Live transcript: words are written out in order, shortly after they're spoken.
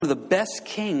of the best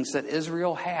kings that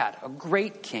Israel had, a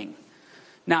great king.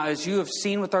 Now, as you have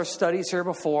seen with our studies here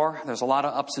before, there's a lot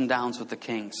of ups and downs with the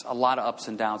kings, a lot of ups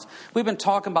and downs. We've been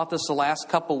talking about this the last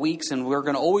couple weeks, and we're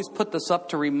going to always put this up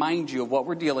to remind you of what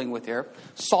we're dealing with here.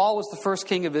 Saul was the first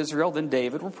king of Israel, then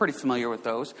David. We're pretty familiar with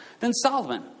those. Then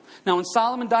Solomon. Now, when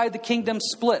Solomon died, the kingdom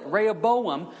split.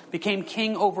 Rehoboam became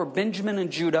king over Benjamin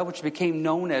and Judah, which became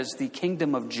known as the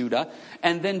kingdom of Judah.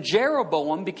 And then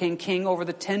Jeroboam became king over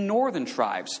the 10 northern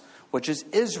tribes, which is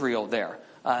Israel there.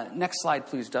 Next slide,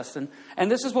 please, Dustin. And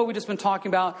this is what we've just been talking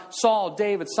about. Saul,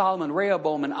 David, Solomon,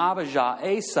 Rehoboam, and Abijah,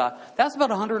 Asa. That's about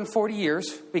 140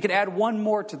 years. We could add one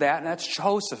more to that, and that's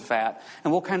Jehoshaphat.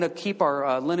 And we'll kind of keep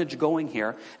our lineage going here.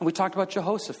 And we talked about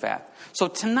Jehoshaphat. So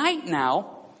tonight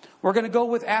now, we're going to go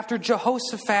with after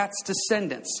Jehoshaphat's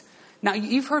descendants. Now,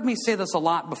 you've heard me say this a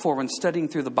lot before when studying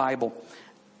through the Bible.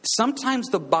 Sometimes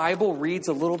the Bible reads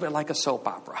a little bit like a soap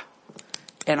opera.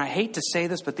 And I hate to say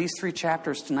this, but these 3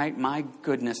 chapters tonight, my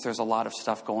goodness, there's a lot of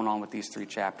stuff going on with these 3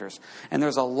 chapters. And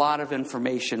there's a lot of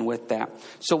information with that.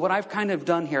 So what I've kind of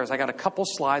done here is I got a couple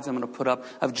slides I'm going to put up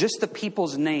of just the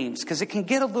people's names, because it can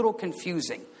get a little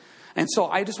confusing. And so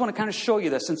I just want to kind of show you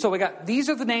this. And so these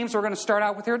are the names we're going to start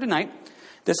out with here tonight.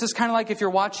 This is kind of like if you're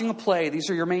watching a play, these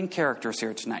are your main characters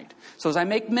here tonight. So as I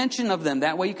make mention of them,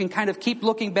 that way you can kind of keep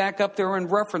looking back up there and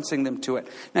referencing them to it.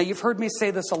 Now, you've heard me say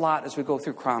this a lot as we go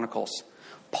through Chronicles.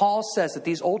 Paul says that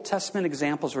these Old Testament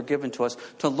examples were given to us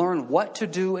to learn what to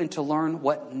do and to learn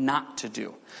what not to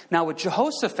do. Now, with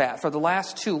Jehoshaphat, for the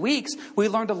last 2 weeks, we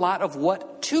learned a lot of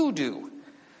what to do.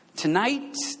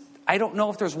 Tonight, I don't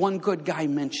know if there's one good guy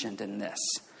mentioned in this.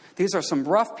 These are some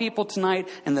rough people tonight,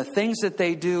 and the things that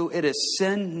they do, it is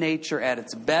sin nature at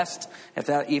its best, if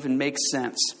that even makes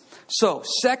sense. So,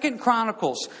 2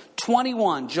 Chronicles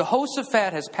 21,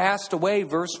 Jehoshaphat has passed away,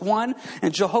 verse 1.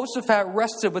 And Jehoshaphat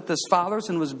rested with his fathers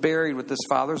and was buried with his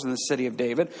fathers in the city of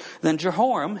David. Then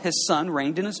Jehoram, his son,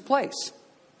 reigned in his place.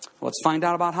 Let's find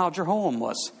out about how Jehoram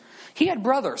was. He had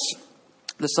brothers,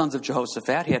 the sons of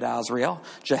Jehoshaphat. He had Azriel,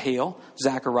 Jehiel,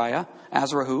 Zechariah,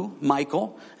 Azrahu,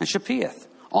 Michael, and Shephiath.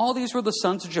 All these were the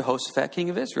sons of Jehoshaphat, king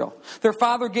of Israel. Their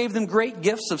father gave them great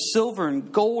gifts of silver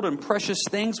and gold and precious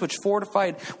things, with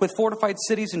fortified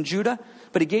cities in Judah.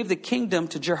 But he gave the kingdom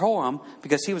to Jehoram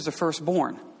because he was the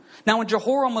firstborn. Now, when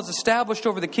Jehoram was established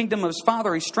over the kingdom of his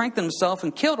father, he strengthened himself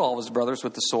and killed all his brothers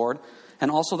with the sword, and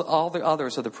also all the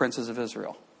others of the princes of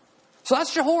Israel. So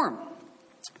that's Jehoram.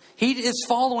 He is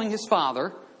following his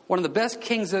father, one of the best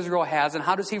kings Israel has. And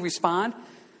how does he respond?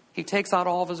 He takes out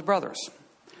all of his brothers,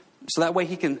 so that way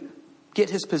he can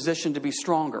get his position to be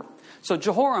stronger. So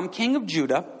Jehoram, king of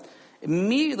Judah,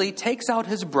 immediately takes out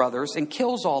his brothers and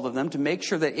kills all of them to make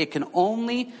sure that it can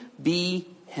only be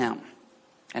him.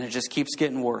 And it just keeps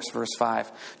getting worse. Verse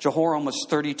 5. Jehoram was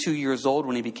 32 years old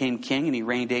when he became king, and he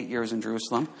reigned 8 years in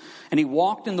Jerusalem. And he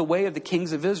walked in the way of the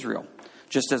kings of Israel,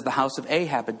 just as the house of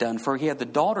Ahab had done. For he had the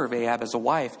daughter of Ahab as a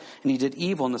wife, and he did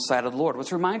evil in the sight of the Lord.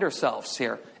 Let's remind ourselves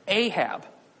here. Ahab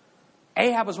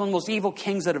was one of the most evil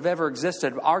kings that have ever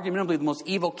existed, arguably the most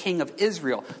evil king of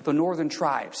Israel, the northern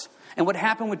tribes. And what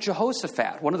happened with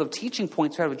Jehoshaphat, one of the teaching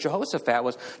points we had with Jehoshaphat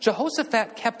was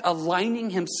Jehoshaphat kept aligning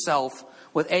himself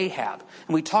with Ahab.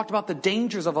 And we talked about the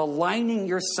dangers of aligning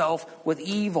yourself with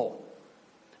evil.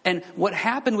 And what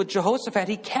happened with Jehoshaphat,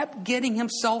 he kept getting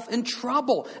himself in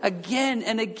trouble again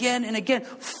and again and again.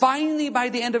 Finally, by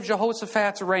the end of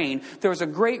Jehoshaphat's reign, there was a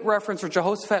great reference where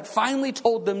Jehoshaphat finally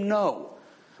told them no.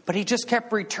 But he just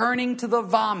kept returning to the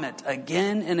vomit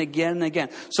again and again and again.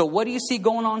 So what do you see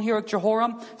going on here with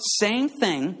Jehoram? Same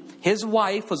thing. His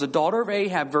wife was a daughter of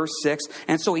Ahab, verse 6.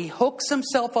 And so he hooks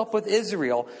himself up with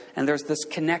Israel. And there's this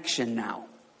connection now.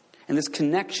 And this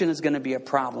connection is going to be a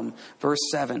problem. Verse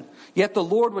 7. Yet the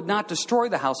Lord would not destroy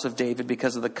the house of David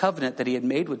because of the covenant that he had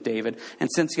made with David, and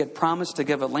since he had promised to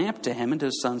give a lamp to him and to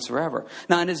his sons forever.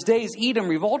 Now in his days, Edom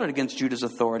revolted against Judah's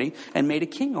authority and made a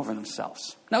king over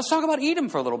themselves. Now let's talk about Edom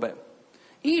for a little bit.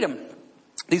 Edom,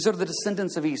 these are the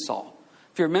descendants of Esau.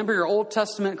 If you remember your Old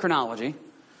Testament chronology,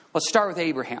 let's start with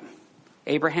Abraham.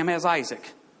 Abraham has Isaac.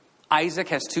 Isaac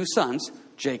has 2 sons,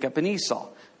 Jacob and Esau.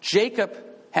 Jacob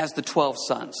has the 12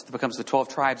 sons. It becomes the 12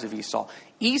 tribes of Esau.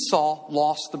 Esau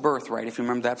lost the birthright, if you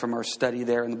remember that from our study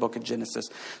there in the book of Genesis.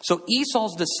 So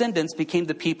Esau's descendants became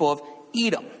the people of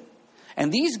Edom.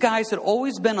 And these guys had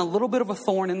always been a little bit of a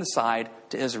thorn in the side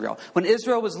to Israel. When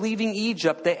Israel was leaving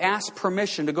Egypt, they asked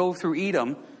permission to go through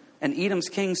Edom. And Edom's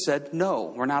king said,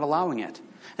 no, we're not allowing it.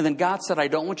 And then God said, I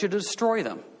don't want you to destroy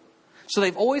them. So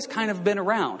they've always kind of been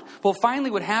around. Well, finally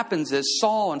what happens is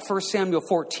Saul in 1 Samuel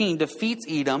 14 defeats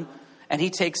Edom, and he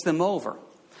takes them over.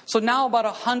 So now about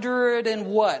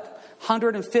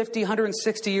 150,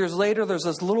 160 years later, there's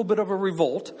this little bit of a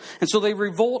revolt. And so they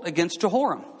revolt against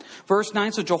Jehoram. Verse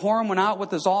 9, so Jehoram went out with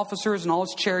his officers and all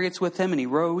his chariots with him, and he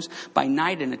rose by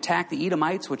night and attacked the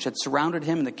Edomites, which had surrounded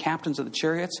him, and the captains of the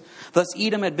chariots. Thus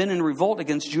Edom had been in revolt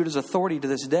against Judah's authority to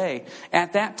this day.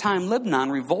 At that time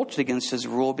Lebanon revolted against his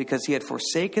rule because he had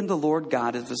forsaken the Lord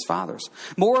God of his fathers.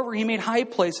 Moreover, he made high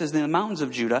places in the mountains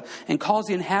of Judah and caused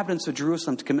the inhabitants of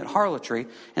Jerusalem to commit harlotry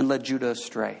and led Judah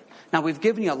astray. Now, we've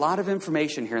given you a lot of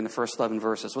information here in the first 11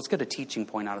 verses. Let's get a teaching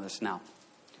point out of this now.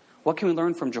 What can we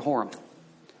learn from Jehoram?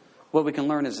 What we can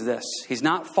learn is this. He's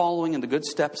not following in the good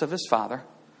steps of his father.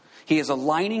 He is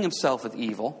aligning himself with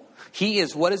evil.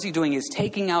 What is he doing? He's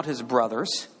taking out his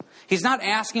brothers. He's not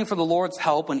asking for the Lord's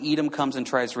help when Edom comes and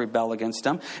tries to rebel against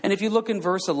him. And if you look in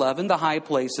verse 11, the high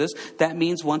places, that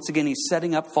means once again he's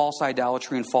setting up false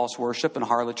idolatry and false worship and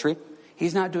harlotry.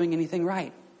 He's not doing anything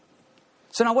right.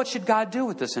 So now what should God do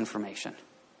with this information?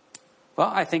 Well,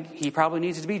 I think he probably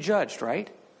needs to be judged, right?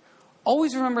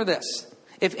 Always remember this.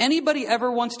 If anybody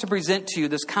ever wants to present to you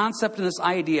this concept and this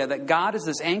idea that God is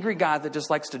this angry God that just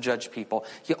likes to judge people,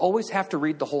 you always have to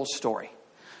read the whole story.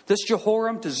 This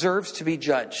Jehoram deserves to be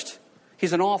judged.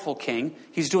 He's an awful king.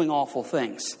 He's doing awful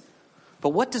things. But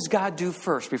what does God do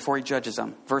first before he judges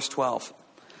him? Verse 12.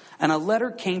 And a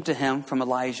letter came to him from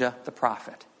Elijah the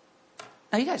prophet.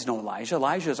 Now, you guys know Elijah.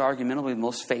 Elijah is arguably the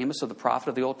most famous of the prophet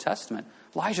of the Old Testament.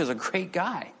 Elijah is a great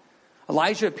guy.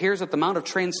 Elijah appears at the Mount of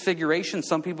Transfiguration.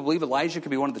 Some people believe Elijah could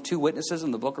be one of the two witnesses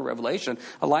in the book of Revelation.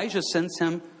 Elijah sends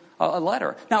him a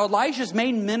letter. Now, Elijah's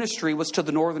main ministry was to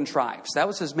the northern tribes. That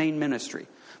was his main ministry.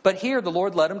 But here, the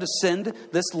Lord led him to send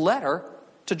this letter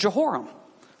to Jehoram.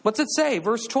 What's it say?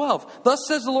 Verse 12. Thus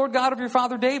says the Lord God of your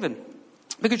father David,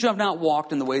 because you have not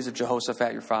walked in the ways of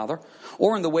Jehoshaphat your father,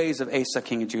 or in the ways of Asa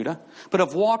king of Judah, but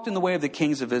have walked in the way of the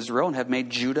kings of Israel, and have made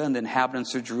Judah and the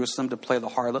inhabitants of Jerusalem to play the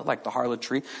harlot, like the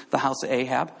harlotry, the house of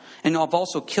Ahab. And you have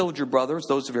also killed your brothers,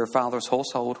 those of your father's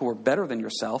household, who are better than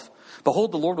yourself.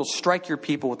 Behold, the Lord will strike your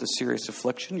people with a serious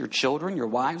affliction, your children, your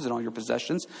wives, and all your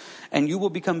possessions. And you will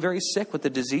become very sick with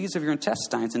the disease of your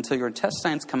intestines, until your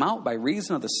intestines come out by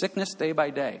reason of the sickness day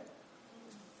by day.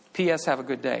 P.S. Have a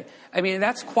good day. I mean,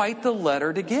 that's quite the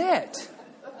letter to get.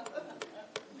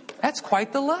 That's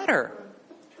quite the letter.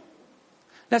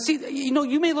 Now, see,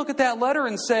 you may look at that letter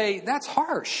and say, that's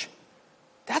harsh.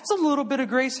 That's a little bit of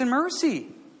grace and mercy.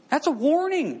 That's a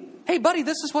warning. Hey, buddy,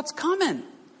 this is what's coming.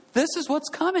 This is what's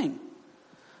coming.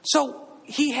 So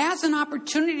he has an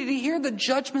opportunity to hear the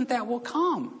judgment that will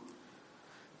come.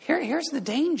 Here's the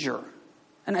danger.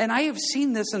 And I have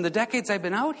seen this in the decades I've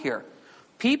been out here.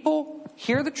 People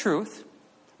hear the truth,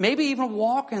 maybe even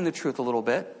walk in the truth a little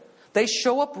bit. They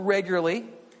show up regularly.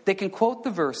 They can quote the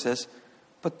verses,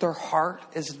 but their heart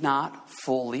is not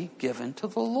fully given to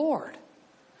the Lord.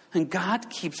 And God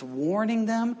keeps warning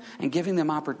them and giving them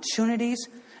opportunities,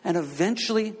 and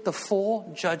eventually the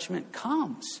full judgment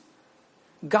comes.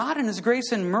 God in his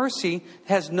grace and mercy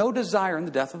has no desire in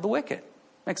the death of the wicked.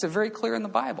 Makes it very clear in the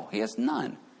Bible. He has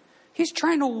none. He's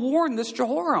trying to warn this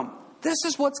Jehoram. This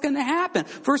is what's going to happen.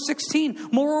 Verse 16,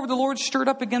 moreover, the Lord stirred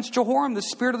up against Jehoram the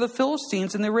spirit of the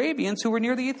Philistines and the Arabians who were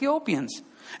near the Ethiopians.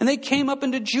 And they came up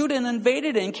into Judah and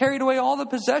invaded it and carried away all the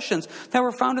possessions that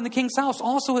were found in the king's house,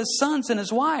 also his sons and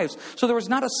his wives. So there was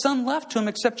not a son left to him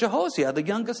except Jehoshaphat, the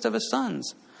youngest of his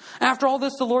sons. After all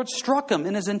this, the Lord struck him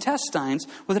in his intestines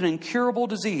with an incurable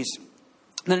disease.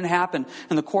 Then it happened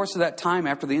in the course of that time,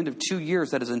 after the end of 2 years,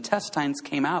 that his intestines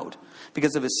came out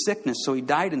because of his sickness. So he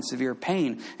died in severe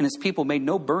pain, and his people made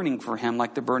no burning for him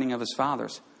like the burning of his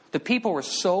fathers. The people were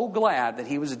so glad that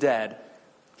he was dead,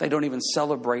 they don't even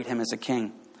celebrate him as a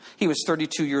king. He was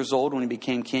 32 years old when he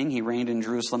became king. He reigned in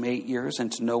Jerusalem 8 years,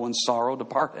 and to no one's sorrow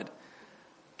departed.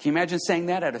 Can you imagine saying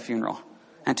that at a funeral?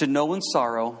 And to no one's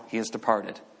sorrow he has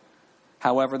departed.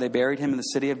 However, they buried him in the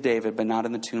city of David, but not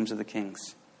in the tombs of the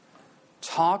kings.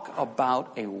 Talk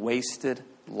about a wasted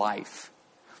life.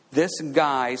 This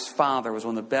guy's father was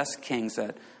one of the best kings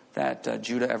that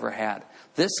Judah ever had.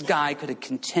 This guy could have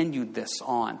continued this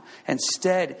on.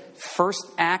 Instead, first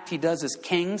act he does as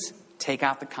kings, take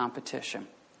out the competition.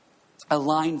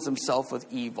 Aligns himself with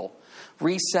evil.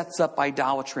 Resets up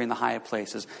idolatry in the high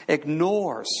places.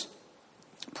 Ignores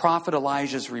Prophet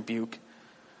Elijah's rebuke.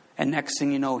 And next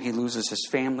thing you know, he loses his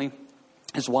family,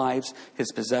 his wives,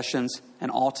 his possessions,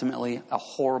 and ultimately a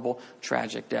horrible,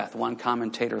 tragic death. One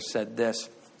commentator said this: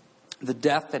 the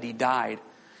death that he died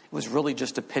was really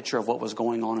just a picture of what was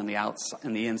going on in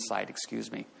the inside.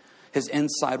 His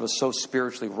inside was so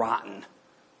spiritually rotten.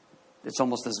 It's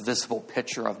almost this visible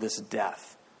picture of this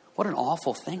death. What an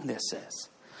awful thing this is.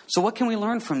 So what can we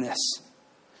learn from this?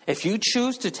 If you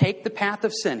choose to take the path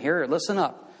of sin, here, listen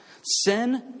up.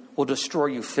 Sin will destroy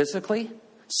you physically.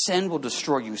 Sin will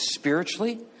destroy you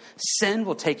spiritually. Sin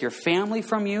will take your family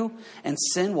from you. And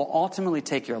sin will ultimately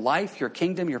take your life, your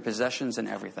kingdom, your possessions, and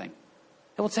everything.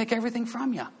 It will take everything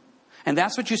from you. And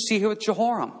that's what you see here with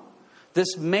Jehoram.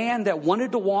 This man that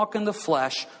wanted to walk in the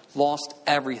flesh lost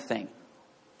everything.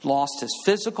 Lost his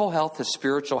physical health, his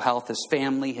spiritual health, his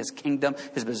family, his kingdom,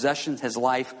 his possessions, his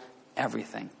life,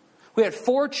 everything. We had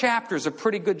 4 chapters of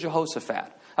pretty good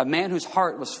Jehoshaphat, a man whose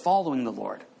heart was following the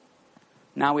Lord.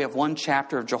 Now we have 1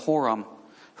 chapter of Jehoram,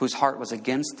 whose heart was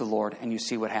against the Lord, and you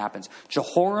see what happens.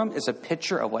 Jehoram is a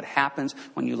picture of what happens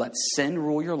when you let sin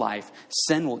rule your life.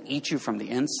 Sin will eat you from the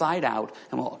inside out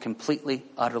and will completely,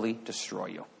 utterly destroy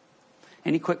you.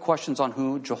 Any quick questions on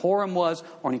who Jehoram was,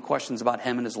 or any questions about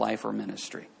him and his life or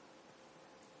ministry?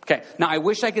 Okay, now I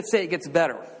wish I could say it gets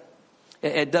better.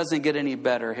 It doesn't get any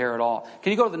better here at all.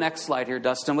 Can you go to the next slide here,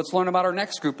 Dustin? Let's learn about our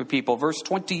next group of people.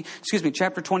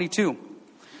 Chapter 22.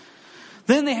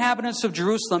 Then the inhabitants of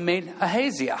Jerusalem made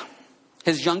Ahaziah,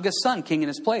 his youngest son, king in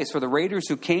his place. For the raiders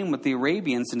who came with the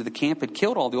Arabians into the camp had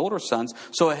killed all the older sons.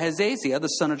 So Ahaziah, the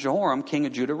son of Jehoram, king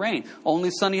of Judah, reigned.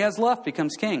 Only son he has left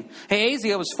becomes king.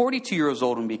 Ahaziah was 42 years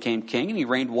old when he became king, and he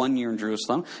reigned 1 year in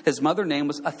Jerusalem. His mother's name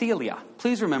was Athaliah.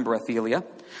 Please remember Athaliah,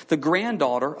 the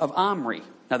granddaughter of Omri.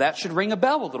 Now that should ring a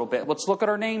bell a little bit. Let's look at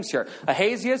our names here.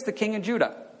 Ahaziah is the king of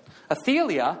Judah.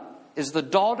 Athaliah is the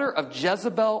daughter of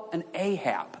Jezebel and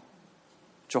Ahab,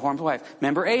 Jehoram's wife.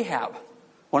 Remember Ahab,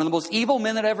 one of the most evil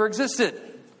men that ever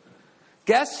existed.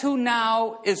 Guess who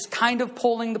now is kind of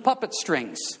pulling the puppet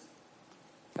strings?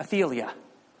 Athaliah.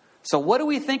 So what do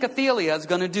we think Athaliah is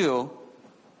going to do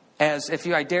as, if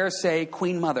I dare say,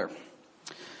 Queen Mother?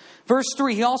 Verse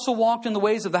 3, he also walked in the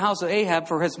ways of the house of Ahab,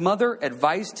 for his mother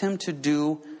advised him to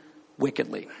do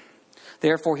wickedly.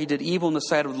 Therefore he did evil in the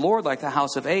sight of the Lord, like the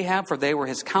house of Ahab, for they were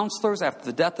his counselors after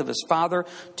the death of his father,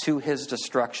 to his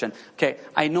destruction. Okay,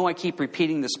 I know I keep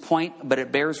repeating this point, but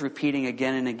it bears repeating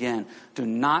again and again. Do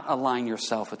not align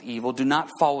yourself with evil. Do not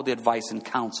follow the advice and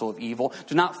counsel of evil.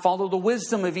 Do not follow the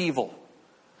wisdom of evil.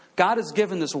 God has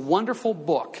given this wonderful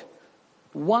book,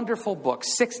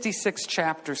 66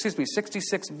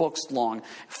 books long.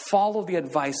 Follow the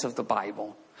advice of the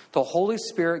Bible. The Holy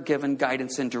Spirit given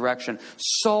guidance and direction.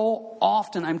 So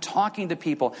often I'm talking to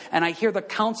people and I hear the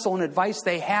counsel and advice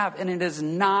they have, and it is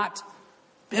not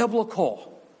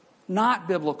biblical. Not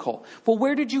biblical. Well,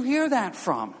 where did you hear that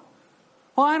from?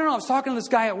 Well, I don't know. I was talking to this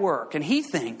guy at work and he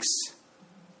thinks,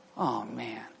 oh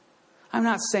man, I'm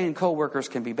not saying coworkers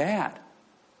can be bad.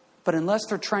 But unless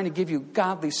they're trying to give you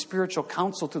godly spiritual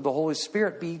counsel through the Holy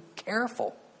Spirit, be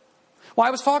careful. Well,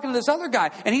 I was talking to this other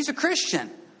guy, and he's a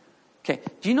Christian. Okay,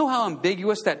 do you know how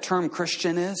ambiguous that term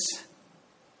Christian is?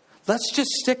 Let's just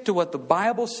stick to what the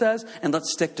Bible says, and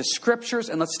let's stick to scriptures,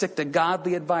 and let's stick to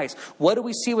godly advice. What do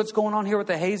we see what's going on here with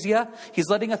Ahaziah? He's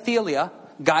letting Athaliah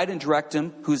guide and direct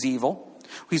him, who's evil.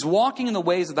 He's walking in the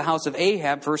ways of the house of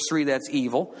Ahab, verse 3, that's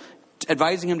evil,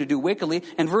 advising him to do wickedly.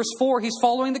 And verse 4, he's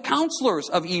following the counselors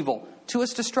of evil to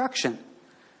his destruction.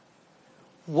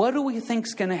 What do we think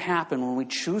is going to happen when we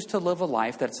choose to live a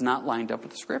life that's not lined up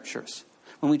with the scriptures?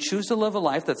 When we choose to live a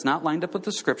life that's not lined up with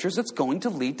the scriptures, it's going to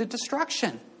lead to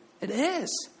destruction. It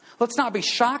is. Let's not be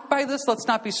shocked by this. Let's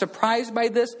not be surprised by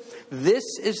this. This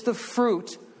is the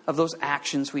fruit of those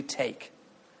actions we take.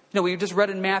 You know, we just read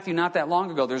in Matthew not that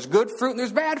long ago, there's good fruit and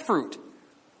there's bad fruit.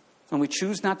 When we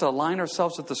choose not to align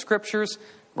ourselves with the scriptures,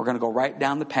 we're going to go right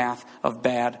down the path of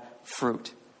bad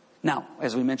fruit. Now,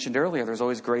 as we mentioned earlier, there's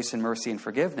always grace and mercy and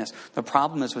forgiveness. The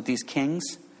problem is with these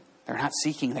kings, they're not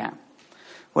seeking that.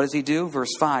 What does he do?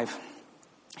 Verse 5.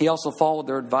 He also followed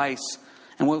their advice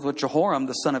and went with Jehoram,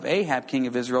 the son of Ahab, king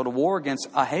of Israel, to war against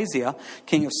Ahaziah,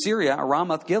 king of Syria, at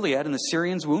Ramoth Gilead, and the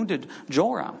Syrians wounded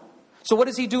Joram. So what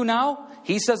does he do now?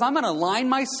 He says, I'm going to line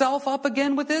myself up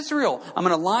again with Israel. I'm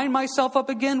going to line myself up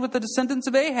again with the descendants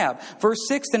of Ahab. Verse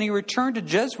 6, then he returned to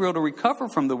Jezreel to recover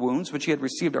from the wounds which he had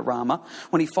received at Ramah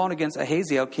when he fought against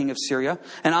Ahaziah, king of Syria.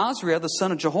 And Azariah, the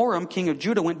son of Jehoram, king of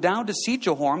Judah, went down to see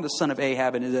Jehoram, the son of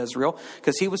Ahab, in Jezreel,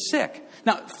 because he was sick.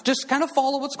 Now, just kind of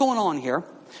follow what's going on here.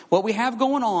 What we have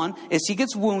going on is he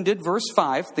gets wounded, verse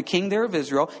 5, the king there of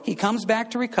Israel. He comes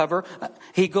back to recover.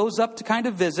 He goes up to kind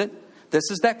of visit. This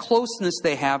is that closeness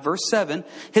they have. Verse 7,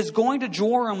 his going to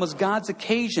Joram was God's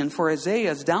occasion for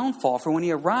Isaiah's downfall. For when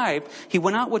he arrived, he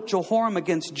went out with Jehoram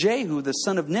against Jehu, the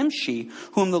son of Nimshi,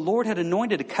 whom the Lord had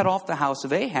anointed to cut off the house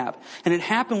of Ahab. And it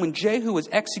happened when Jehu was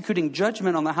executing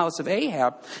judgment on the house of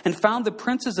Ahab and found the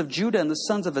princes of Judah and the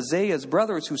sons of Isaiah's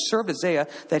brothers who served Isaiah,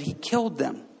 that he killed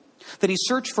them. Then he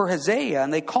searched for Hazael,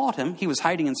 and they caught him. He was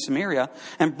hiding in Samaria,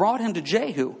 and brought him to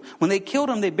Jehu. When they killed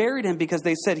him, they buried him because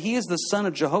they said, he is the son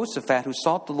of Jehoshaphat who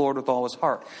sought the Lord with all his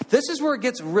heart. This is where it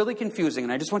gets really confusing,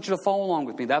 and I just want you to follow along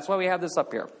with me. That's why we have this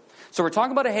up here. So we're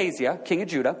talking about Ahaziah, king of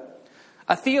Judah.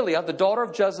 Athaliah, the daughter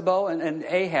of Jezebel and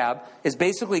Ahab, is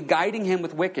basically guiding him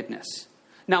with wickedness.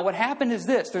 Now what happened is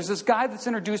this. There's this guy that's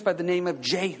introduced by the name of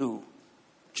Jehu.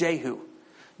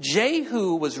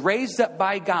 Jehu was raised up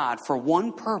by God for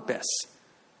one purpose,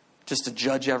 just to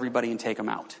judge everybody and take them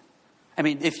out. I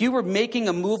mean, if you were making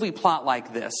a movie plot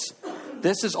like this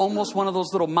is almost one of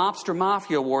those little mobster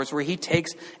mafia wars where he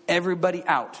takes everybody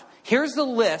out. Here's the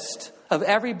list of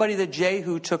everybody that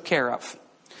Jehu took care of.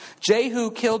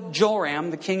 Jehu killed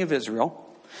Joram, the king of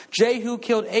Israel. Jehu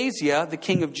killed Ahaziah, the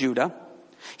king of Judah.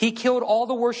 He killed all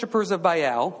the worshippers of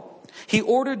Baal. He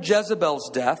ordered Jezebel's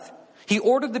death. He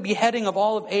ordered the beheading of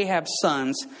all of Ahab's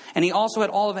sons, and he also had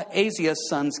all of Ahaziah's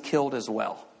sons killed as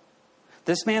well.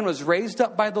 This man was raised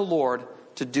up by the Lord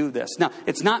to do this. Now,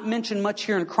 it's not mentioned much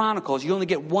here in Chronicles. You only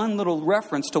get one little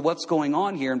reference to what's going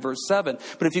on here in verse 7.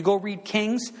 But if you go read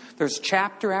Kings, there's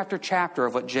chapter after chapter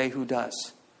of what Jehu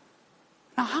does.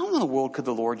 Now, how in the world could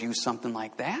the Lord use something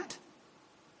like that?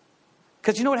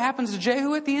 Because you know what happens to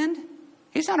Jehu at the end?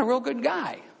 He's not a real good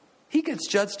guy. He gets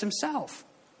judged himself.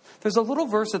 There's a little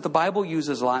verse that the Bible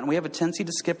uses a lot, and we have a tendency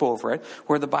to skip over it,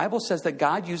 where the Bible says that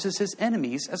God uses his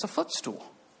enemies as a footstool.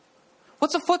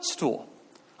 What's a footstool?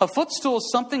 A footstool is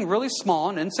something really small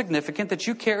and insignificant that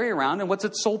you carry around, and what's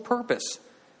its sole purpose?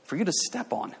 For you to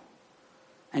step on.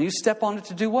 And you step on it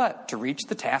to do what? To reach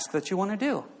the task that you want to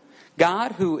do.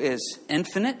 God, who is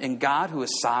infinite, and God, who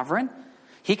is sovereign,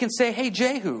 he can say, hey,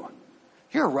 Jehu,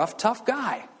 you're a rough, tough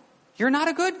guy. You're not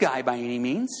a good guy by any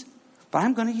means, but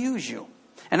I'm going to use you.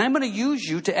 And I'm going to use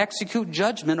you to execute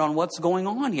judgment on what's going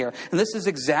on here. And this is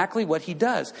exactly what he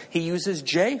does. He uses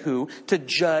Jehu to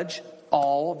judge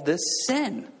all of this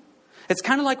sin. It's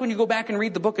kind of like when you go back and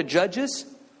read the book of Judges,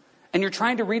 and you're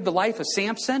trying to read the life of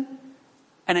Samson.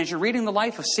 And as you're reading the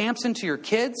life of Samson to your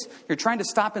kids, you're trying to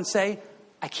stop and say,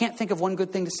 I can't think of one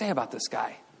good thing to say about this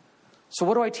guy. So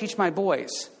what do I teach my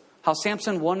boys? How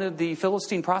Samson wanted the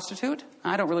Philistine prostitute?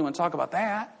 I don't really want to talk about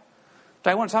that. Do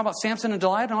I want to talk about Samson and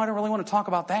Delilah? No, I don't really want to talk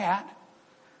about that.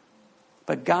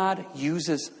 But God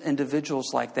uses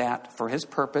individuals like that for his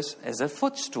purpose as a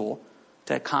footstool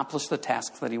to accomplish the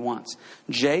tasks that he wants.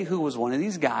 Jehu was one of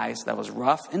these guys that was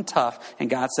rough and tough, and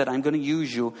God said, I'm going to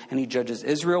use you. And he judges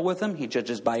Israel with him. He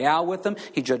judges Baal with him.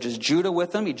 He judges Judah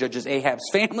with him. He judges Ahab's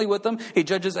family with him. He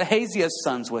judges Ahaziah's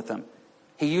sons with him.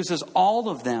 He uses all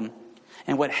of them.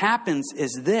 And what happens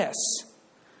is this.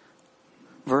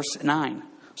 Verse 9.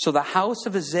 So the house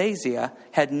of Ahaziah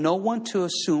had no one to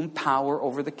assume power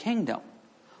over the kingdom.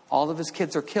 All of his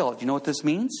kids are killed. You know what this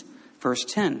means? Verse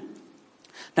 10.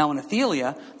 Now when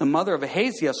Athaliah, the mother of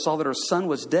Ahaziah, saw that her son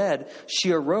was dead,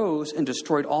 she arose and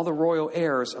destroyed all the royal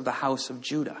heirs of the house of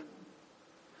Judah.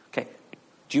 Okay,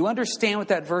 do you understand what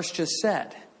that verse just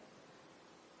said?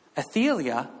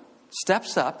 Athaliah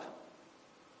steps up,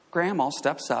 grandma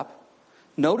steps up,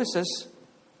 notices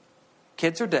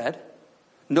kids are dead,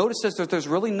 notices that there's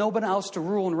really nobody else to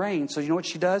rule and reign. So you know what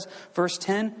she does? Verse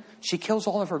 10, she kills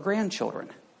all of her grandchildren.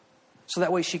 So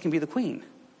that way she can be the queen.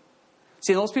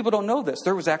 See, most people don't know this.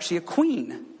 There was actually a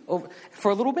queen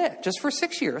for a little bit, just for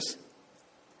 6 years.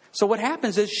 So what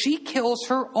happens is she kills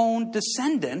her own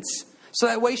descendants so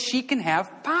that way she can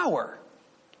have power.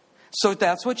 So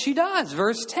that's what she does.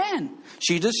 Verse 10.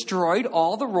 She destroyed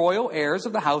all the royal heirs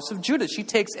of the house of Judah. She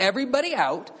takes everybody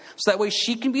out so that way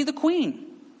she can be the queen.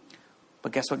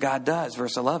 But guess what God does?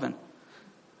 Verse 11.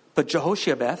 But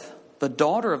Jehoshabeth, the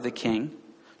daughter of the king,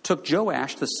 took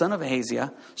Joash, the son of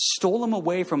Ahaziah, stole him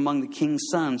away from among the king's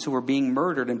sons who were being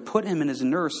murdered, and put him and his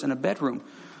nurse in a bedroom.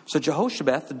 So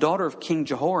Jehoshabeth, the daughter of King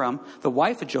Jehoram, the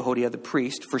wife of Jehoiada the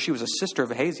priest, for she was a sister of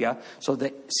Ahaziah, so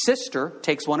the sister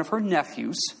takes one of her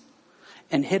nephews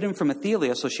and hid him from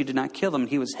Athaliah so she did not kill him.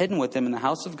 He was hidden with him in the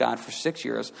house of God for 6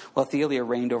 years while Athaliah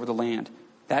reigned over the land.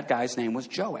 That guy's name was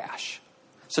Joash.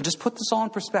 So just put this all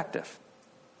in perspective.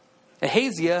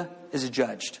 Ahaziah is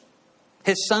judged.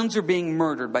 His sons are being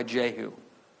murdered by Jehu.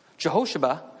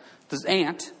 Jehoshaphat, his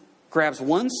aunt, grabs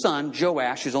one son,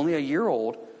 Joash, who's only a year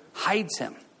old, hides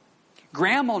him.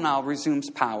 Grandma now resumes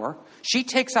power. She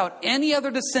takes out any other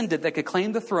descendant that could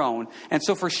claim the throne. And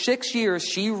so for 6 years,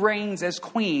 she reigns as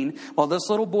queen while this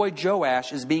little boy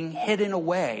Joash is being hidden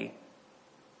away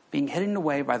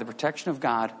by the protection of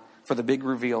God for the big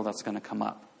reveal that's going to come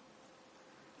up.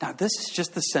 Now, this is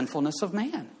just the sinfulness of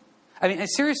man. I mean,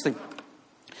 seriously,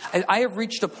 I have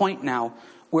reached a point now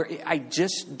where I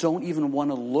just don't even want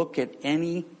to look at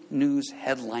any news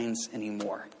headlines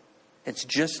anymore. It's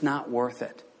just not worth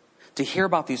it to hear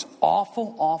about these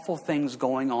awful, awful things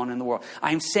going on in the world.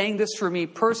 I'm saying this for me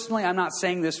personally. I'm not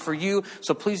saying this for you.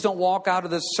 So please don't walk out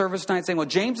of this service tonight saying, well,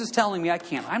 James is telling me I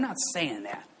can't. I'm not saying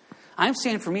that. I'm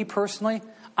saying for me personally,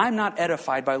 I'm not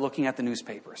edified by looking at the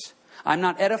newspapers. I'm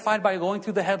not edified by going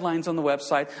through the headlines on the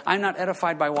website. I'm not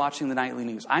edified by watching the nightly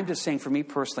news. I'm just saying for me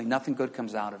personally, nothing good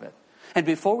comes out of it. And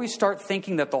before we start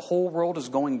thinking that the whole world is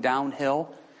going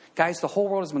downhill, guys, the whole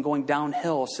world has been going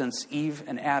downhill since Eve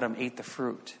and Adam ate the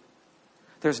fruit.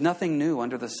 There's nothing new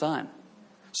under the sun.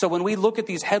 So when we look at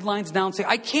these headlines now and say,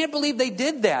 I can't believe they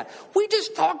did that. We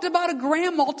just talked about a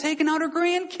grandma taking out her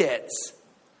grandkids.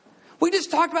 We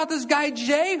just talked about this guy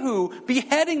Jehu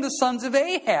beheading the sons of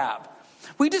Ahab.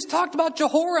 We just talked about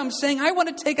Jehoram saying, I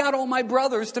want to take out all my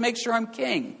brothers to make sure I'm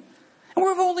king. And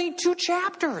we're only 2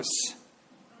 chapters.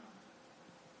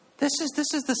 This is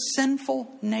the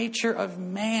sinful nature of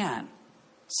man.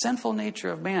 Sinful nature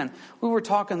of man. We were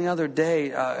talking the other day,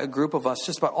 a group of us,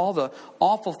 just about all the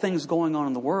awful things going on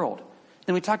in the world.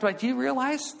 And we talked about, do you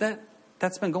realize that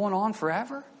that's been going on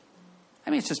forever? I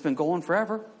mean, it's just been going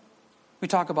forever. We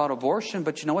talk about abortion,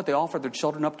 but you know what? They offered their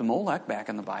children up to Molech back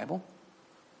in the Bible.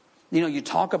 You know, you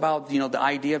talk about, the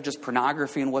idea of just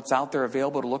pornography and what's out there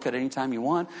available to look at anytime you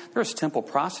want. There's temple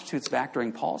prostitutes back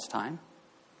during Paul's time.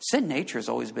 Sin nature has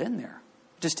always been there.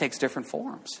 It just takes different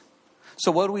forms.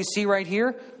 So what do we see right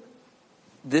here?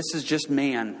 This is just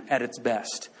man at its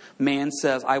best. Man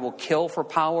says, I will kill for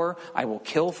power. I will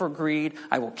kill for greed.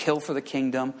 I will kill for the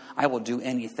kingdom. I will do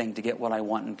anything to get what I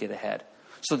want and get ahead.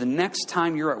 So the next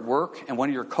time you're at work and one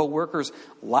of your coworkers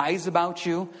lies about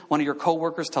you, one of your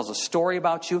coworkers tells a story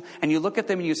about you, and you look at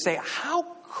them and you say, how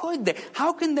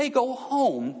can they go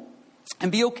home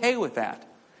and be okay with that?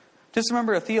 Just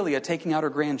remember Athaliah taking out her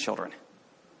grandchildren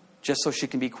just so she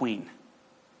can be queen.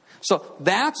 So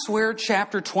that's where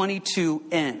chapter 22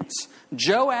 ends.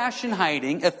 Joash in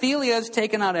hiding, Athaliah has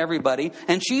taken out everybody,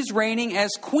 and she's reigning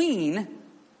as queen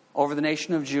over the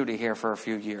nation of Judah here for a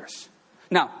few years.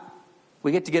 Now,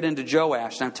 we get into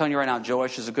Joash, and I'm telling you right now,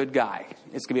 Joash is a good guy.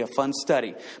 It's going to be a fun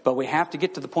study. But we have to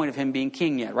get to the point of him being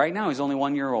king yet. Right now, he's only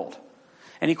 1 year old.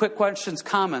 Any quick questions,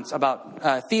 comments about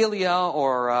Athaliah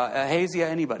or Ahaziah?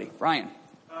 Anybody? Ryan?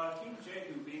 King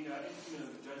Jehu being an instrument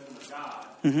of the judgment of God.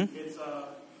 Mm-hmm. It's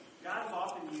God has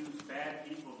often used bad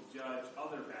people to judge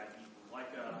other bad people.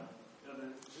 Like the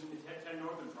 10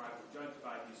 northern tribes were judged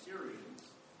by the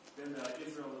Assyrians. Then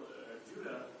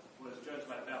Judah was judged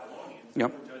by the Babylonians.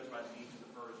 Yep. They were judged by the Medes and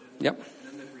the Persians. Yep. And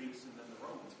then the Greeks and then the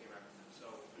Romans came after them. So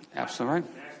absolutely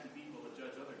right. Nasty people that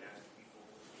judge other nasty people.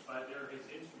 But they're his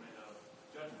instrument of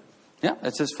judgment. Yeah,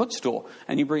 it's his footstool.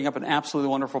 And you bring up an absolutely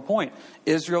wonderful point.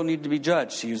 Israel needed to be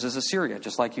judged. She uses Assyria,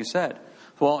 just like you said.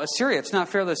 Well, Assyria, it's not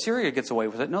fair that Assyria gets away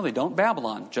with it. No, they don't.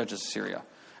 Babylon judges Assyria.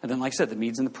 And then, like I said, the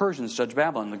Medes and the Persians judge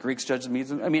Babylon. The Greeks judge the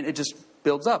Medes. It just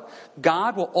builds up.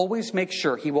 God will always make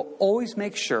sure, he will always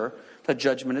make sure that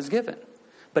judgment is given.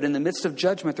 But in the midst of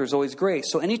judgment, there's always grace.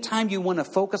 So anytime you want to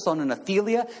focus on an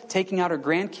Athaliah taking out her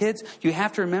grandkids, you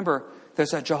have to remember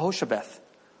there's a Jehoshabeth.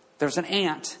 There's an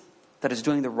aunt that is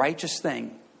doing the righteous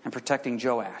thing and protecting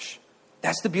Joash.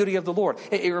 That's the beauty of the Lord.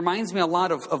 It reminds me a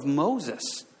lot of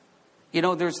Moses.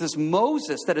 There's this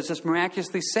Moses that is just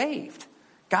miraculously saved.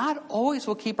 God always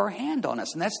will keep our hand on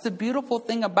us. And that's the beautiful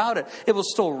thing about it. It will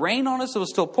still rain on us. It will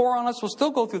still pour on us. We'll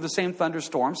still go through the same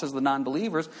thunderstorms as the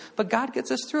non-believers. But God gets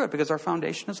us through it because our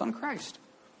foundation is on Christ.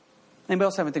 Anybody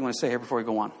else have anything you want to say here before we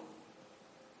go on?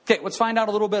 Okay, let's find out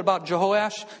a little bit about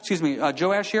Joash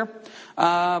here.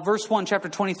 Verse 1, chapter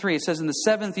 23, it says, in the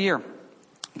 7th year,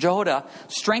 Jehoiada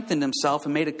strengthened himself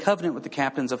and made a covenant with the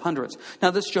captains of hundreds.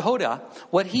 Now this Jehoiada,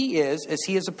 what he is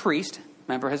he is a priest.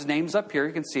 Remember, his name's up here.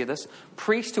 You can see this.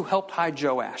 Priest who helped hide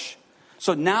Joash.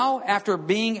 So now, after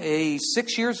being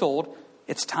 6 years old,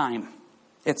 it's time.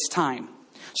 It's time.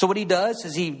 So what he does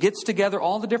is he gets together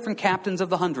all the different captains of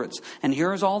the hundreds. And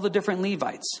here's all the different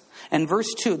Levites. And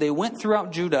verse 2, they went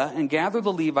throughout Judah and gathered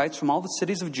the Levites from all the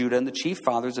cities of Judah and the chief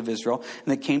fathers of Israel. And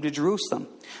they came to Jerusalem.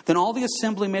 Then all the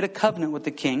assembly made a covenant with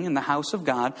the king in the house of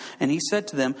God. And he said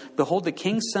to them, behold, the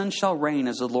king's son shall reign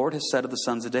as the Lord has said of the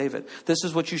sons of David. This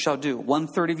is what you shall do.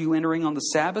 1/3 of you entering on the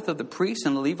Sabbath of the priests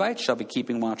and the Levites shall be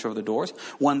keeping watch over the doors.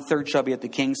 1/3 shall be at the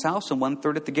king's house and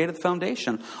 1/3 at the gate of the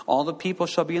foundation. All the people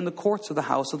shall be in the courts of the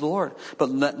house of the Lord. But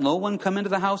let no one come into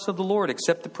the house of the Lord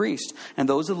except the priest and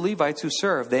those of the Levites who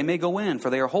serve. They may go in, for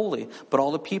they are holy, but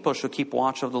all the people shall keep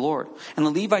watch of the Lord. And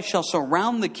the Levites shall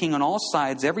surround the king on all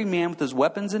sides, every man with his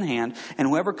weapons in hand, and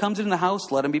whoever comes into the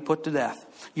house, let him be put to death.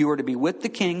 You are to be with the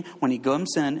king when he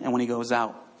comes in and when he goes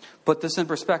out. Put this in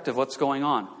perspective, what's going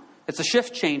on? It's a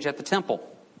shift change at the temple.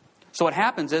 So what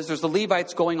happens is there's the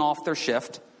Levites going off their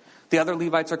shift. The other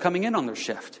Levites are coming in on their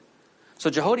shift. So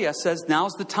Jehoiada says,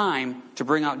 now's the time to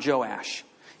bring out Joash.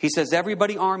 He says,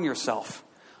 everybody arm yourself.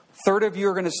 A third of you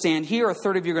are going to stand here. A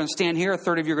third of you are going to stand here. A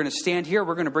third of you are going to stand here.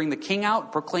 We're going to bring the king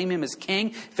out, proclaim him as king.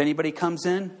 If anybody comes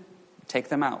in, take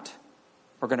them out.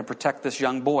 We're going to protect this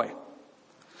young boy.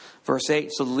 Verse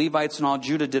 8, so the Levites and all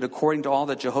Judah did according to all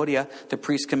that Jehoiada the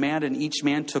priest commanded, and each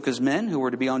man took his men who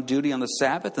were to be on duty on the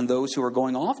Sabbath and those who were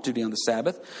going off duty on the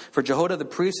Sabbath. For Jehoiada the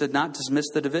priest had not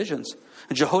dismissed the divisions.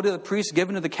 And Jehoiada the priest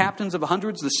given to the captains of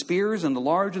hundreds the spears and the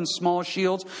large and small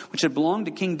shields which had belonged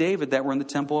to King David that were in the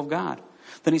temple of God.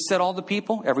 Then he set all the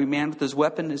people, every man with his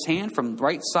weapon in his hand, from the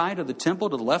right side of the temple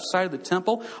to the left side of the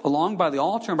temple, along by the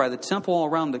altar and by the temple all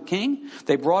around the king.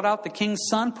 They brought out the king's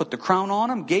son, put the crown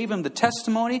on him, gave him the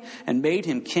testimony, and made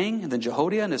him king. And then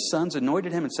Jehoiada and his sons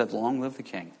anointed him and said, long live the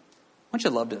king. Wouldn't you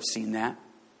love to have seen that?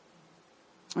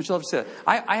 Wouldn't you love to see that?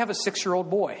 I have a 6-year-old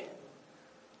boy.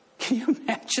 Can you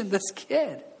imagine this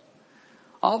kid?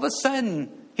 All of a sudden,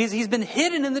 he's been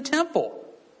hidden in the temple.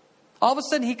 All of a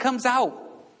sudden, he comes out.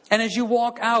 And as you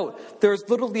walk out, there's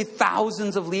literally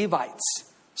thousands of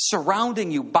Levites surrounding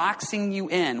you, boxing you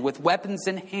in with weapons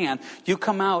in hand. You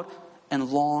come out and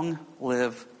long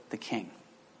live the king.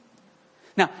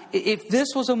 Now, if this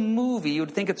was a movie, you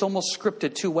would think it's almost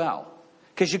scripted too well.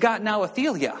 Because you got now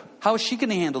Athaliah. How is she going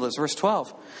to handle this? Verse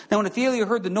 12. Now when Athaliah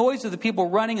heard the noise of the people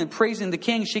running and praising the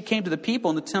king, she came to the people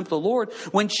in the temple of the Lord.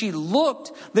 When she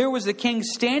looked, there was the king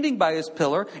standing by his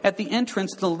pillar at the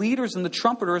entrance. The leaders and the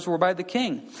trumpeters were by the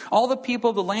king. All the people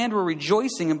of the land were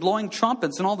rejoicing and blowing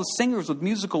trumpets, and all the singers with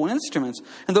musical instruments,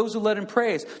 and those who led in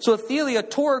praise. So Athaliah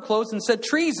tore her clothes and said,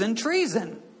 treason,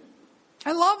 treason.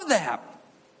 I love that.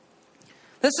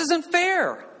 This isn't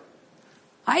fair.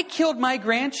 I killed my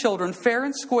grandchildren fair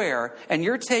and square, and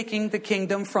you're taking the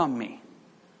kingdom from me.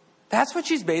 That's what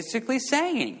she's basically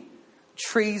saying.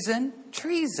 Treason,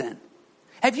 treason.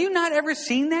 Have you not ever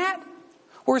seen that?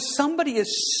 Where somebody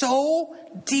is so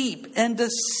deep into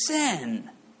sin,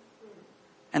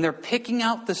 and they're picking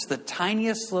out the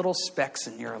tiniest little specks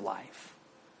in your life.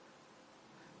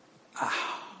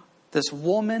 This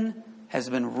woman has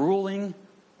been ruling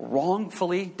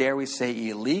wrongfully, dare we say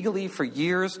illegally, for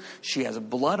years. She has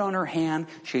blood on her hand.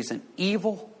 She's an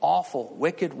evil, awful,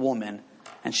 wicked woman.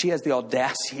 And she has the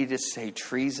audacity to say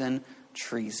treason,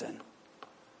 treason.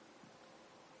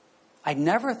 I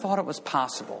never thought it was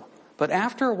possible. But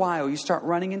after a while, you start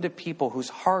running into people whose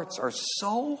hearts are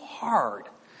so hard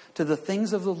to the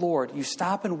things of the Lord, you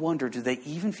stop and wonder, do they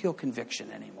even feel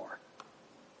conviction anymore?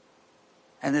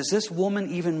 And is this woman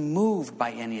even moved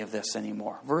by any of this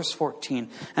anymore? Verse 14,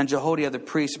 and Jehoiada the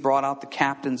priest brought out the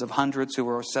captains of hundreds who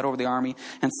were set over the army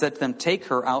and said to them, take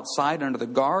her outside under the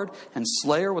guard and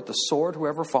slay her with the sword,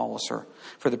 whoever follows her.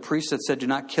 For the priest had said, do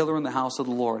not kill her in the house of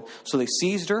the Lord. So they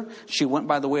seized her. She went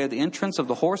by the way of the entrance of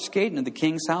the horse gate into the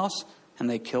king's house, and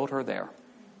they killed her there.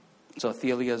 So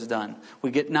Athaliah is done. We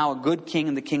get now a good king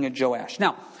and the king of Joash.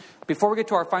 Now, before we get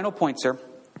to our final points here,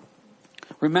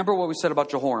 remember what we said about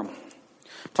Jehoram.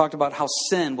 Talked about how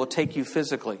sin will take you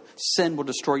physically. Sin will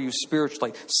destroy you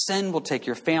spiritually. Sin will take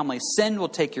your family. Sin will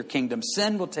take your kingdom.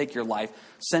 Sin will take your life.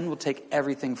 Sin will take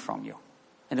everything from you.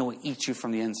 And it will eat you from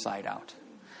the inside out.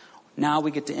 Now we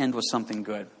get to end with something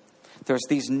good. There's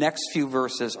these next few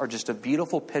verses are just a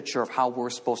beautiful picture of how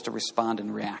we're supposed to respond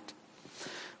and react.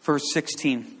 Verse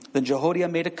 16, then Jehoiada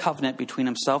made a covenant between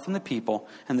himself and the people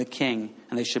and the king,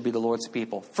 and they should be the Lord's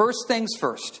people. First things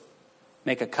first,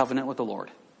 make a covenant with the Lord.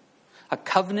 A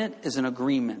covenant is an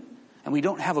agreement, and we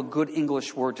don't have a good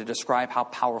English word to describe how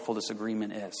powerful this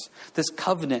agreement is. This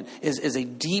covenant is a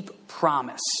deep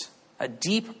promise, a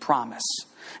deep promise.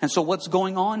 And so what's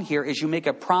going on here is you make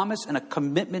a promise and a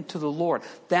commitment to the Lord.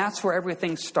 That's where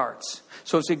everything starts.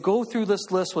 So as we go through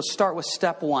this list, we'll start with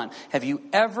step 1. Have you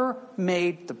ever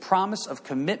made the promise of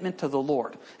commitment to the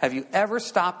Lord? Have you ever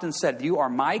stopped and said, you are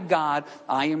my God,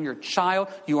 I am your child,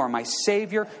 you are my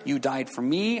Savior, you died for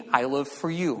me, I live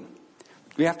for you?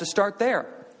 We have to start there.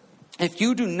 If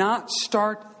you do not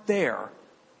start there,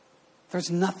 there's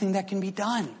nothing that can be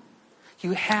done.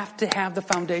 You have to have the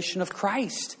foundation of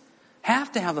Christ.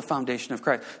 Have to have the foundation of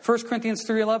Christ. 1 Corinthians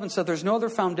 3:11 said there's no other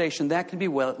foundation that can be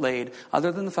laid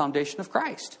other than the foundation of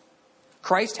Christ.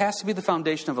 Christ has to be the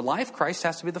foundation of a life. Christ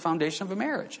has to be the foundation of a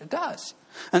marriage. It does.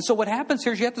 And so what happens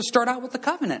here is you have to start out with the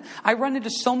covenant. I run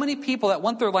into so many people that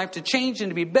want their life to change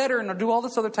and to be better and to do all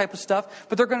this other type of stuff,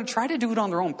 but they're going to try to do it on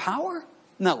their own power.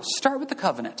 No, start with the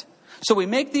covenant. So we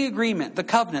make the agreement, the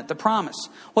covenant, the promise.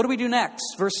 What do we do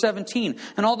next? Verse 17.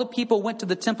 And all the people went to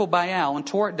the temple Baal and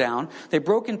tore it down. They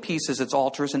broke in pieces its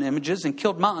altars and images and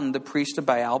killed Matan, the priest of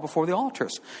Baal, before the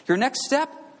altars. Your next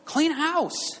step, clean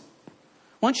house.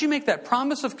 Once you make that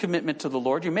promise of commitment to the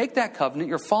Lord, you make that covenant,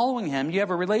 you're following Him, you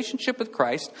have a relationship with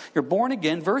Christ, you're born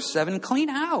again. Verse 7, clean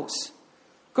house.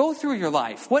 Go through your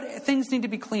life. What things need to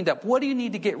be cleaned up? What do you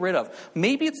need to get rid of?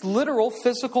 Maybe it's literal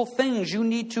physical things you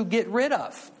need to get rid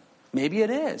of. Maybe it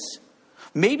is.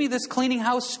 Maybe this cleaning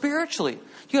house spiritually.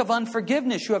 You have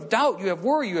unforgiveness, you have doubt, you have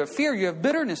worry, you have fear, you have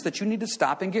bitterness that you need to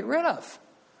stop and get rid of.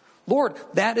 Lord,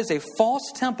 that is a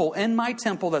false temple in my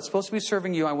temple that's supposed to be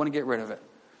serving you. I want to get rid of it.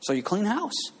 So you clean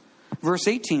house. Verse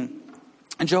 18.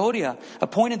 And Jehoiada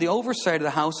appointed the oversight of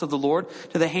the house of the Lord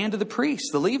to the hand of the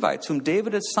priests, the Levites, whom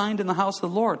David had assigned in the house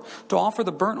of the Lord, to offer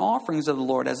the burnt offerings of the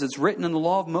Lord, as it's written in the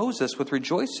law of Moses, with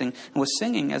rejoicing and with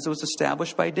singing, as it was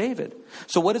established by David.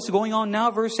 So what is going on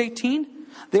now, verse 18?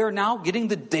 They are now getting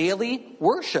the daily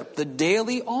worship, the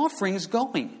daily offerings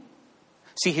going.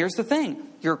 See, here's the thing.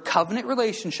 Your covenant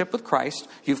relationship with Christ,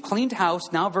 you've cleaned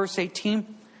house. Now, verse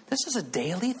 18, this is a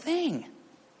daily thing.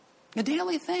 A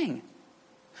daily thing.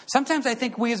 Sometimes I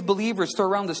think we as believers throw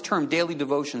around this term daily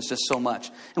devotions just so much.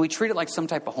 And we treat it like some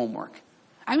type of homework.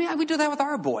 I mean, we do that with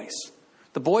our boys.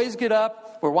 The boys get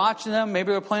up, we're watching them,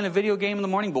 maybe they're playing a video game in the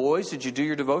morning. Boys, did you do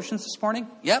your devotions this morning?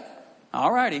 Yep.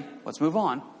 All righty, let's move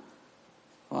on.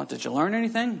 Well, did you learn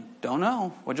anything? Don't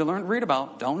know. What'd you read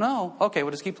about? Don't know. Okay,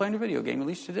 well, just keep playing your video game. At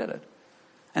least you did it.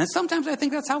 And sometimes I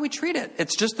think that's how we treat it.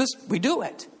 It's just this, we do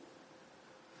it.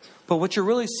 But what you're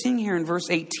really seeing here in verse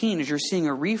 18 is you're seeing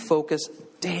a refocus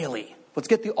daily. Let's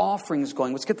get the offerings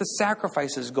going. Let's get the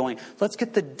sacrifices going. Let's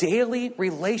get the daily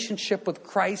relationship with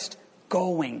Christ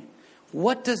going.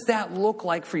 What does that look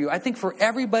like for you? I think for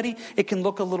everybody, it can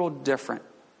look a little different.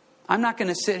 I'm not going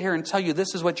to sit here and tell you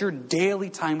this is what your daily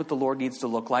time with the Lord needs to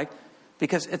look like,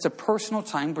 because it's a personal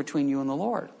time between you and the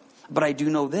Lord. But I do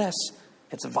know this,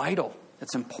 it's vital,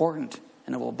 it's important,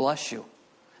 and it will bless you.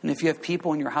 And if you have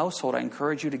people in your household, I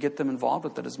encourage you to get them involved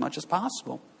with it as much as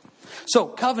possible. So,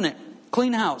 covenant,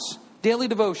 clean house, daily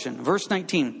devotion, verse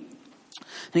 19.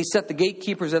 And he set the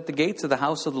gatekeepers at the gates of the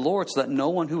house of the Lord, so that no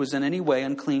one who is in any way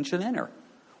unclean should enter.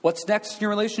 What's next in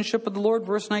your relationship with the Lord?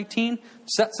 Verse 19,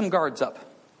 set some guards up.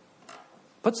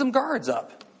 Put some guards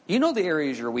up. You know the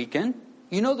areas you're weak in.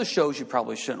 You know the shows you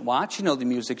probably shouldn't watch. You know the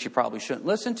music you probably shouldn't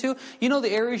listen to. You know the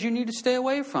areas you need to stay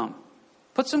away from.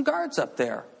 Put some guards up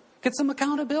there. Get some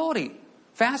accountability.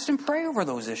 Fast and pray over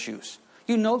those issues.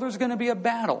 You know there's going to be a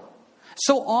battle.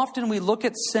 So often we look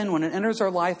at sin when it enters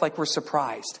our life like we're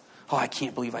surprised. Oh, I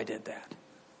can't believe I did that.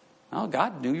 Well,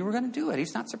 God knew you were going to do it.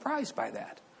 He's not surprised by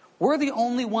that. We're the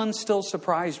only ones still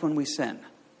surprised when we sin.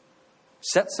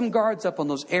 Set some guards up on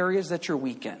those areas that you're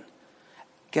weak in.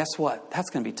 Guess what? That's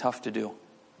going to be tough to do.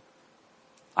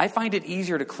 I find it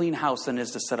easier to clean house than it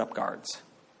is to set up guards.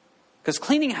 Because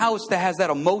cleaning house that has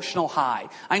that emotional high.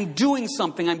 I'm doing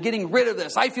something. I'm getting rid of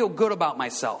this. I feel good about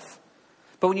myself.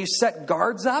 But when you set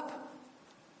guards up,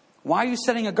 why are you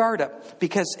setting a guard up?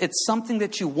 Because it's something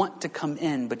that you want to come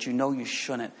in, but you know you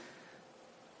shouldn't.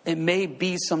 It may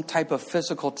be some type of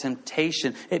physical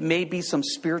temptation. It may be some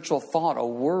spiritual thought, a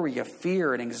worry, a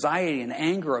fear, an anxiety, an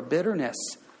anger, a bitterness.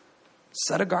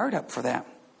 Set a guard up for that.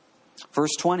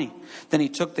 Verse 20, then he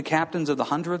took the captains of the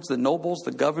hundreds, the nobles,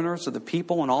 the governors of the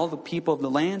people, and all the people of the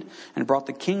land, and brought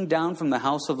the king down from the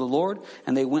house of the Lord.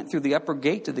 And they went through the upper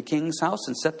gate to the king's house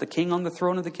and set the king on the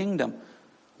throne of the kingdom.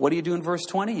 What do you do in verse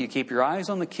 20? You keep your eyes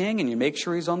on the king and you make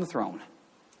sure he's on the throne.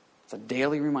 It's a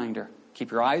daily reminder.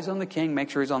 Keep your eyes on the king, make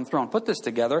sure he's on the throne. Put this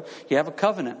together. You have a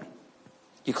covenant.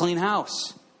 You clean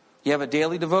house. You have a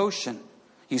daily devotion.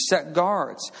 You set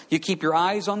guards. You keep your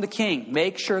eyes on the king.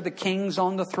 Make sure the king's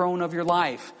on the throne of your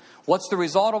life. What's the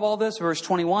result of all this? Verse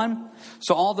 21.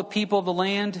 So all the people of the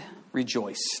land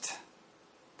rejoiced.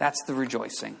 That's the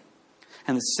rejoicing.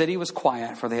 And the city was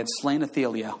quiet, for they had slain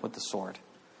Athaliah with the sword.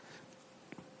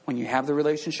 When you have the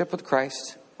relationship with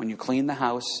Christ, when you clean the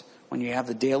house, when you have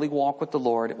the daily walk with the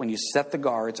Lord, when you set the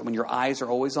guards, when your eyes are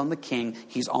always on the king,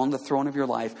 he's on the throne of your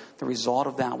life, the result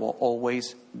of that will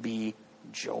always be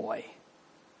joy.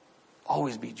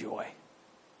 Always be joy.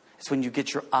 It's when you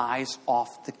get your eyes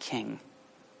off the king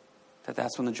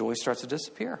that's when the joy starts to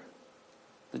disappear.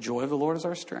 The joy of the Lord is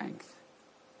our strength.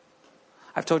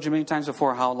 I've told you many times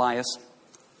before how Elias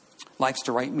likes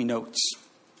to write me notes.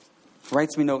 He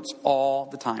writes me notes all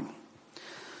the time.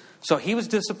 So he was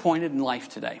disappointed in life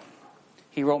today.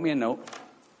 He wrote me a note,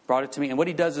 brought it to me, and what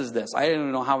he does is this. I don't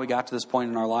even know how we got to this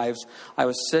point in our lives. I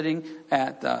was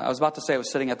about to say I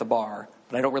was sitting at the bar,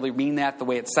 but I don't really mean that the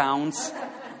way it sounds.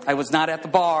 I was not at the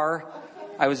bar.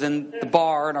 I was in the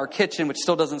bar in our kitchen, which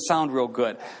still doesn't sound real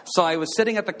good. So I was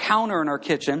sitting at the counter in our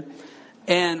kitchen,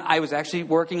 and I was actually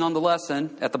working on the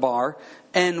lesson at the bar.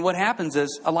 And what happens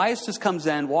is Elias just comes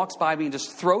in, walks by me, and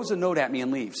just throws a note at me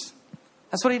and leaves.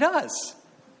 That's what he does.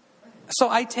 So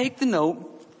I take the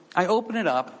note, I open it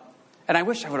up, and I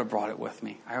wish I would have brought it with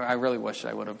me. I really wish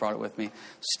I would have brought it with me.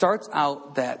 Starts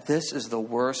out that this is the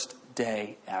worst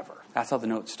day ever. That's how the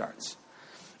note starts.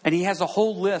 And he has a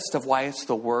whole list of why it's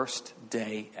the worst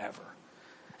day ever.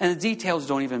 And the details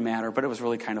don't even matter, but it was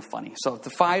really kind of funny. So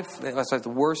that's like the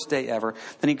worst day ever.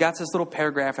 Then he got this little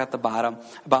paragraph at the bottom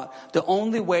about the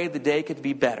only way the day could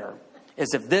be better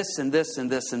is if this and this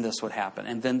and this and this would happen.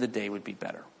 And then the day would be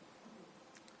better.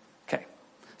 Okay.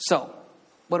 So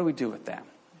what do we do with that?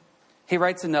 He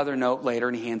writes another note later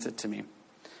and he hands it to me.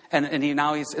 And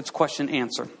it's question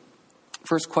answer.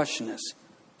 First question is,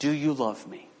 do you love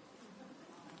me?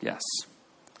 Yes.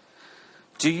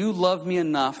 Do you love me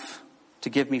enough to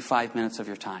give me 5 minutes of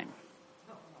your time?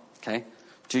 Okay.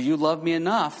 Do you love me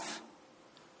enough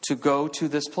to go to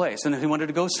this place? And if he wanted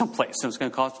to go someplace, it was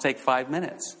going to take 5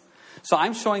 minutes. So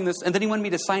I'm showing this, and then he wanted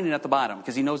me to sign it at the bottom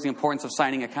because he knows the importance of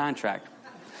signing a contract.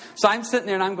 So I'm sitting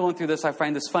there and I'm going through this. I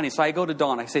find this funny. So I go to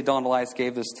Dawn. I say, Dawn, Elias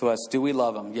gave this to us. Do we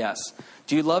love him? Yes.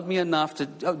 Do you love me enough to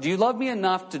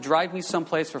drive me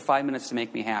someplace for 5 minutes to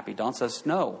make me happy? Dawn says,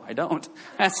 no, I don't.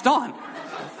 That's Dawn.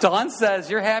 Dawn says,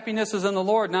 your happiness is in the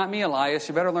Lord, not me, Elias.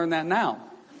 You better learn that now.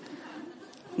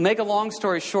 Make a long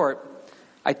story short,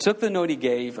 I took the note he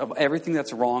gave of everything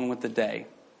that's wrong with the day.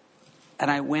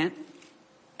 And I went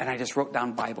and I just wrote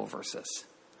down Bible verses.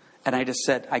 And I just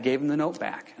said, I gave him the note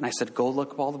back. And I said, go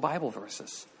look up all the Bible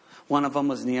verses. One of them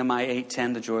was Nehemiah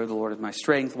 8:10, the joy of the Lord is my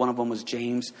strength. One of them was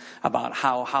James about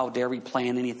how dare we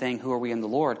plan anything? Who are we in the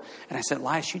Lord? And I said,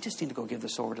 Elias, you just need to go give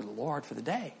this over to the Lord for the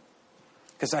day.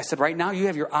 Because I said, right now you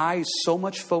have your eyes so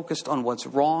much focused on what's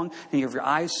wrong. And you have your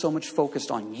eyes so much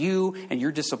focused on you and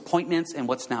your disappointments and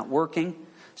what's not working.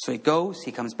 So he goes,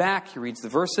 he comes back, he reads the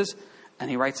verses, and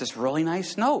he writes this really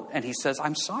nice note. And he says,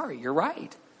 I'm sorry, you're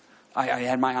right. I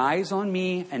had my eyes on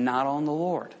me and not on the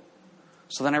Lord.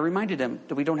 So then I reminded him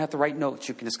that we don't have to write notes.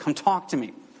 You can just come talk to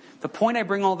me. The point I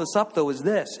bring all this up, though, is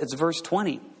this. It's verse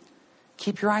 20.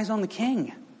 Keep your eyes on the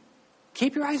King.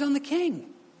 Keep your eyes on the King.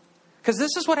 Because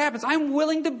this is what happens. I'm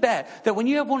willing to bet that when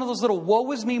you have one of those little woe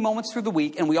is me moments through the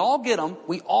week, and we all get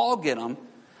them,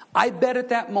 I bet at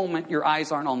that moment your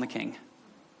eyes aren't on the King.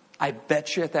 I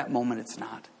bet you at that moment it's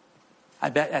not. I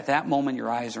bet at that moment your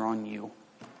eyes are on you.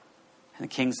 And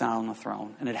the King's not on the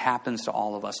throne. And it happens to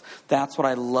all of us. That's what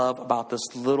I love about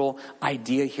this little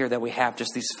idea here that we have.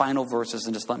 Just these final verses.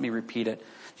 And just let me repeat it.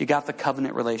 You got the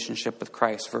covenant relationship with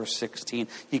Christ. Verse 16.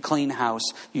 You clean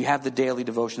house. You have the daily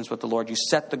devotions with the Lord. You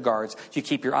set the guards. You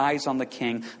keep your eyes on the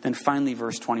King. Then finally,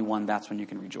 verse 21. That's when you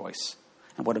can rejoice.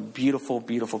 And what a beautiful,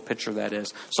 beautiful picture that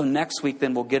is. So next week,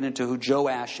 then, we'll get into who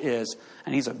Joash is.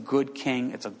 And he's a good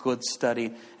king. It's a good study.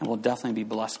 And we'll definitely be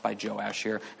blessed by Joash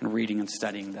here and reading and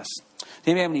studying this.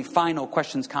 Do you have any final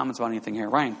questions, comments about anything here?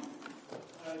 Ryan?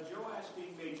 Joash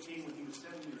being made king when he was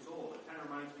 7 years old. It kind of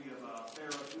reminds me of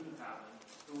Pharaoh Tutankhamun,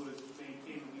 who was made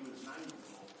king when he was 9 years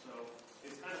old. So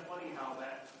it's kind of funny how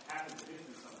that happens in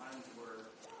history sometimes where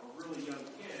a really young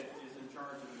kid is in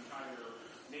charge of an entire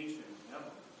nation.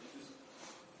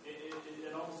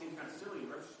 It almost seems kind of silly in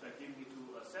retrospect, giving it to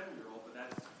a 7-year-old, but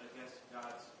that's, I guess,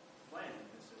 God's plan in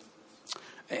this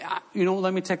instance.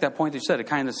 Let me take that point that you said. It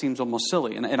kind of seems almost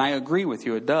silly. And I agree with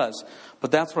you, it does.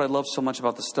 But that's what I love so much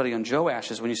about the study on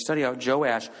Joash is when you study out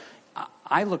Joash,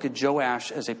 I look at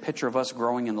Joash as a picture of us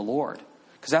growing in the Lord.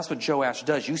 Because that's what Joash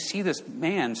does. You see this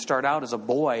man start out as a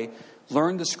boy,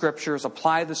 learn the scriptures,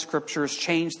 apply the scriptures,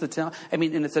 change the temple. And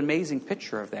it's an amazing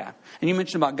picture of that. And you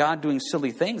mentioned about God doing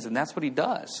silly things, and that's what he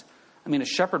does. A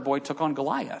shepherd boy took on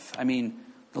Goliath. The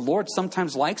Lord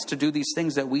sometimes likes to do these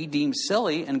things that we deem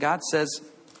silly, and God says,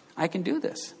 I can do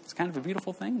this. It's kind of a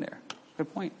beautiful thing there.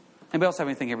 Good point. Anybody else have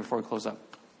anything here before we close up?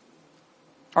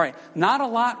 All right. Not a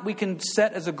lot we can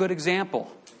set as a good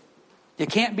example. You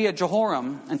can't be a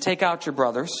Jehoram and take out your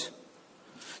brothers.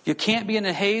 You can't be an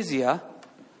Ahaziah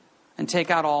and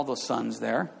take out all the sons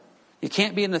there. You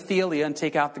can't be an Athaliah and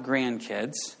take out the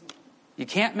grandkids. You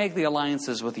can't make the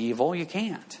alliances with evil. You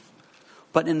can't.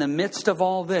 But in the midst of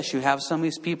all this, you have some of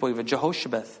these people. You have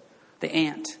Jehoshabeth, the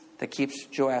ant that keeps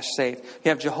Joash safe. You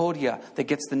have Jehoiada that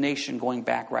gets the nation going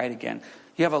back right again.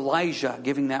 You have Elijah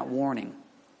giving that warning.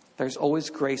 There's always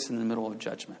grace in the middle of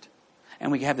judgment.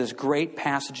 And we have this great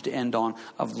passage to end on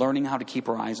of learning how to keep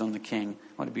our eyes on the King.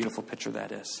 What a beautiful picture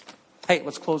that is. Hey,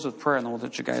 let's close with prayer and then we'll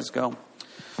let you guys go.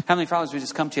 Heavenly Father, as we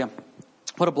just come to you,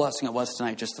 what a blessing it was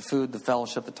tonight. Just the food, the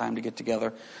fellowship, the time to get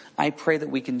together. I pray that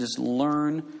we can just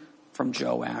learn from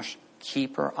Joash.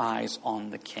 Keep our eyes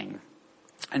on the King.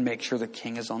 And make sure the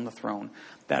King is on the throne.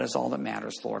 That is all that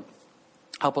matters, Lord.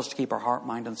 Help us to keep our heart,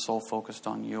 mind, and soul focused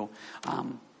on you.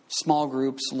 small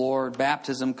groups, Lord,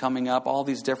 baptism coming up, all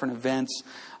these different events,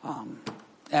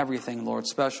 everything, Lord.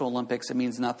 Special Olympics, it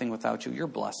means nothing without you. Your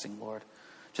blessing, Lord.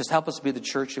 Just help us be the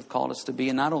church you've called us to be,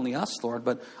 and not only us, Lord,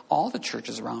 but all the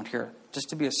churches around here, just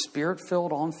to be a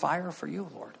spirit-filled, on fire for you,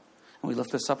 Lord. And we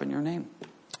lift this up in your name.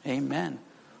 Amen.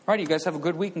 All right, you guys have a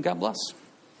good week, and God bless.